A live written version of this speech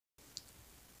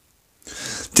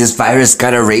This virus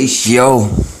got a ratio.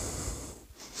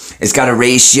 It's got a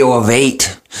ratio of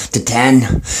 8 to 10.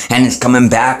 And it's coming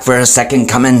back for a second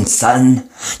coming, son.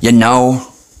 You know.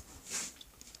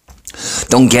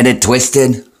 Don't get it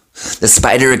twisted. The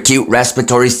spider acute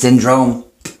respiratory syndrome.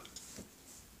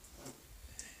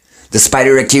 The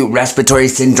spider acute respiratory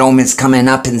syndrome is coming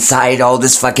up inside all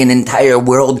this fucking entire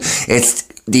world. It's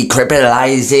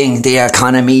decriminalizing the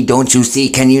economy. Don't you see?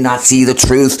 Can you not see the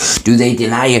truth? Do they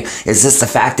deny it? Is this the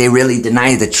fact they really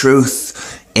deny the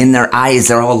truth? In their eyes,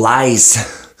 they're all lies.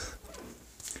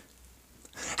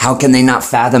 How can they not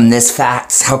fathom this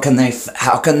fact? How can they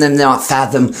not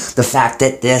fathom the fact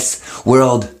that this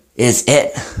world is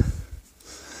it?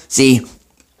 See,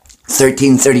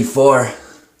 1334,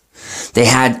 they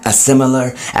had a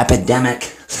similar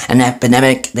epidemic. An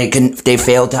epidemic they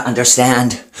failed to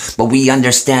understand. But we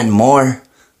understand more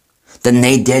than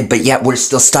they did, but yet we're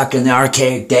still stuck in the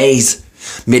archaic days.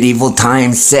 Medieval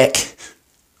times, sick.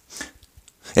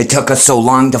 It took us so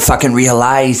long to fucking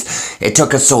realize. It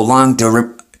took us so long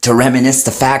to reminisce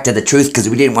the fact of the truth because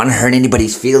we didn't want to hurt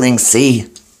anybody's feelings, see?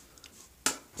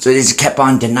 So they just kept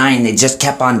on denying. They just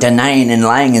kept on denying and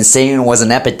lying and saying it was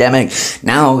an epidemic.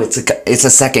 Now it's a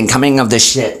second coming of this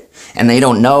shit. And they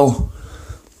don't know.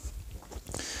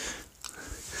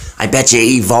 I bet you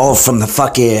evolved from the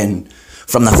fact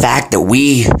that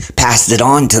we passed it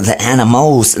on to the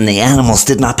animals and the animals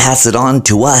did not pass it on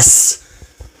to us.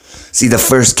 See, the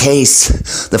first case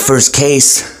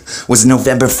was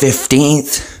November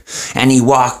 15th, and he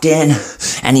walked in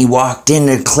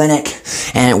the clinic,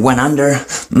 and it went under,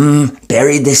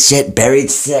 buried this shit, buried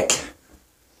sick.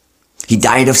 He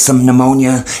died of some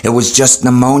pneumonia. It was just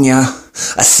pneumonia,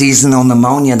 a seasonal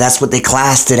pneumonia. That's what they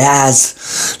classed it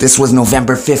as. This was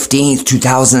November 15th,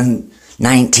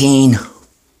 2019,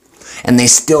 and they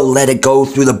still let it go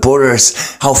through the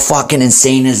borders. How fucking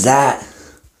insane is that?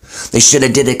 They should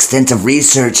have did extensive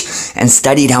research and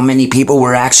studied how many people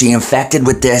were actually infected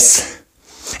with this.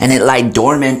 And it lied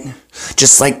dormant.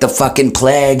 Just like the fucking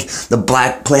plague, the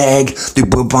Black Plague, the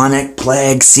bubonic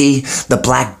plague, see? The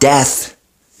Black Death.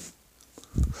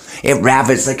 It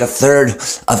ravaged like a third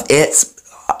of its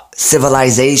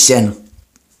civilization.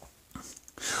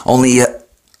 Only a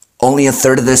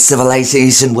third of the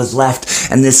civilization was left.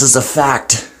 And this is a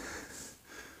fact.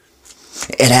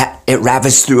 It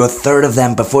ravaged through a third of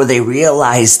them before they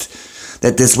realized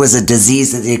that this was a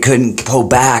disease that they couldn't pull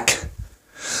back.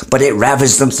 But it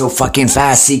ravaged them so fucking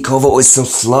fast. See, COVID was so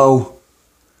slow.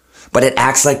 But it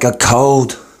acts like a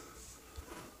cold.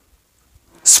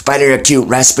 Spider acute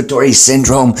respiratory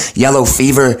syndrome, yellow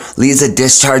fever, leaves a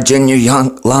discharge in your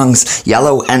lungs,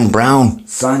 yellow and brown.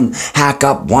 Sun, hack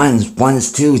up ones,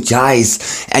 two,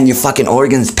 jies, and your fucking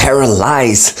organs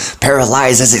paralyze.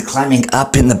 Paralyze as it's climbing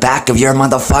up in the back of your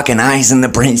motherfucking eyes and the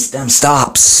brainstem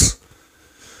stops.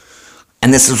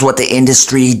 And this is what the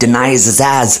industry denies us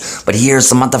as, but here's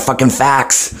the motherfucking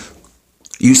facts.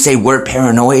 You say we're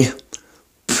paranoid.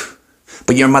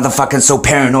 But you're motherfucking so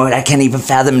paranoid, I can't even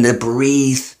fathom to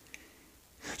breathe.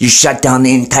 You shut down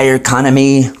the entire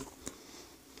economy.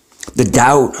 The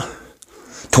doubt,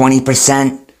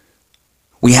 20%.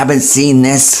 We haven't seen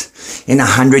this in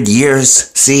 100 years,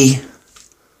 see?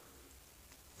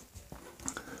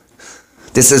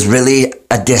 This is really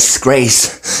a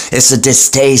disgrace. It's a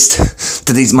distaste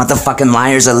to these motherfucking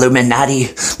liars,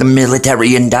 Illuminati, the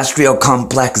military-industrial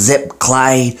complex, zip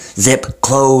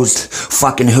closed,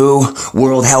 fucking who?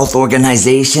 World Health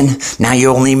Organization. Now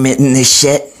you're only admitting this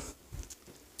shit?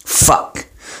 Fuck.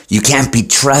 You can't be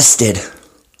trusted.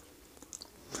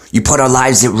 You put our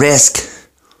lives at risk.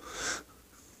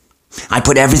 I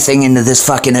put everything into this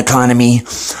fucking economy.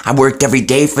 I worked every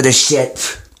day for this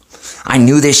shit. I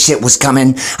knew this shit was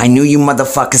coming. I knew you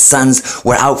motherfucker sons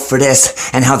were out for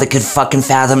this and how they could fucking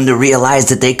fathom to realize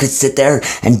that they could sit there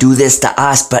and do this to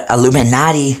us. But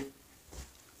Illuminati,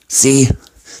 see,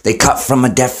 they cut from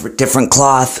a different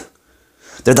cloth.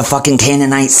 They're the fucking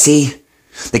Canaanites, see?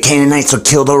 The Canaanites will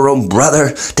kill their own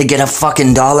brother to get a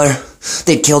fucking dollar.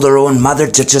 They'd kill their own mother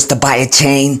just to buy a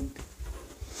chain.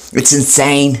 It's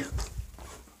insane.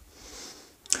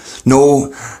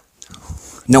 No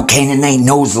Canaanite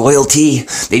knows loyalty.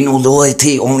 They know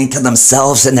loyalty only to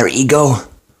themselves and their ego.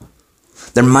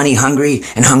 They're money hungry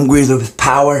and hungry with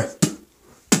power.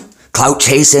 Clout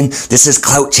chasing. This is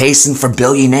clout chasing for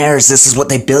billionaires. This is what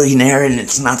they billionaire, and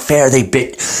it's not fair. They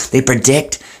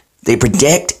predict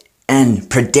and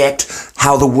predict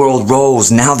how the world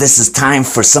rolls. Now this is time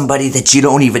for somebody that you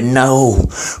don't even know.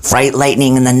 Bright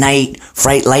lightning in the night,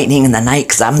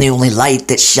 because I'm the only light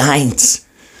that shines.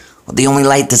 The only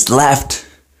light that's left.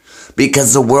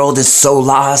 Because the world is so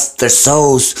lost, their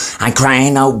souls. I'm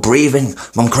crying out breathing,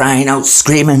 I'm crying out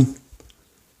screaming.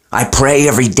 I pray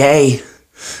every day.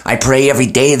 I pray every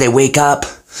day they wake up.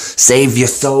 Save your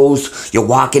souls. You're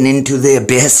walking into the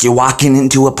abyss. You're walking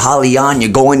into Apollyon.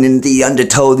 You're going into the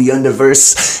undertow, the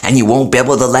underverse, and you won't be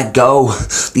able to let go.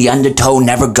 The undertow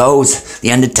never goes.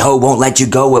 The undertow won't let you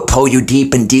go. It'll pull you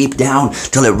deep and deep down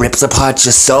till it rips apart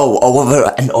your soul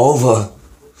over and over.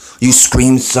 You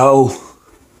scream so.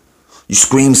 You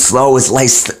scream slow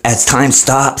as time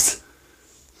stops.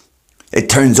 It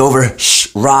turns over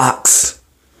rocks.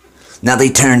 Now they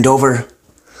turned over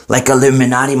like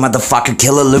Illuminati, motherfucker.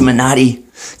 Kill Illuminati.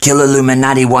 Kill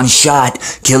Illuminati, one shot.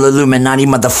 Kill Illuminati,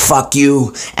 motherfuck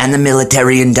you. And the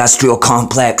military-industrial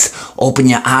complex. Open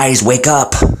your eyes, wake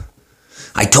up.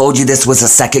 I told you this was a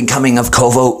second coming of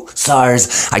COVID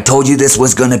SARS. I told you this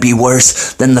was gonna be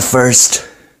worse than the first.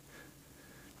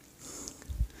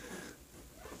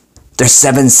 There's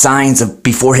 7 signs of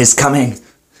before his coming.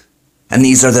 And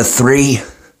these are the 3.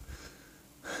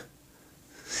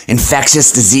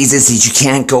 Infectious diseases that you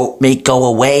can't make go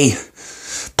away.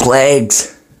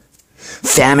 Plagues.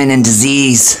 Famine and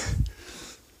disease.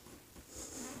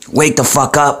 Wake the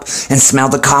fuck up and smell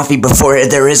the coffee before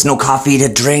there is no coffee to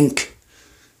drink.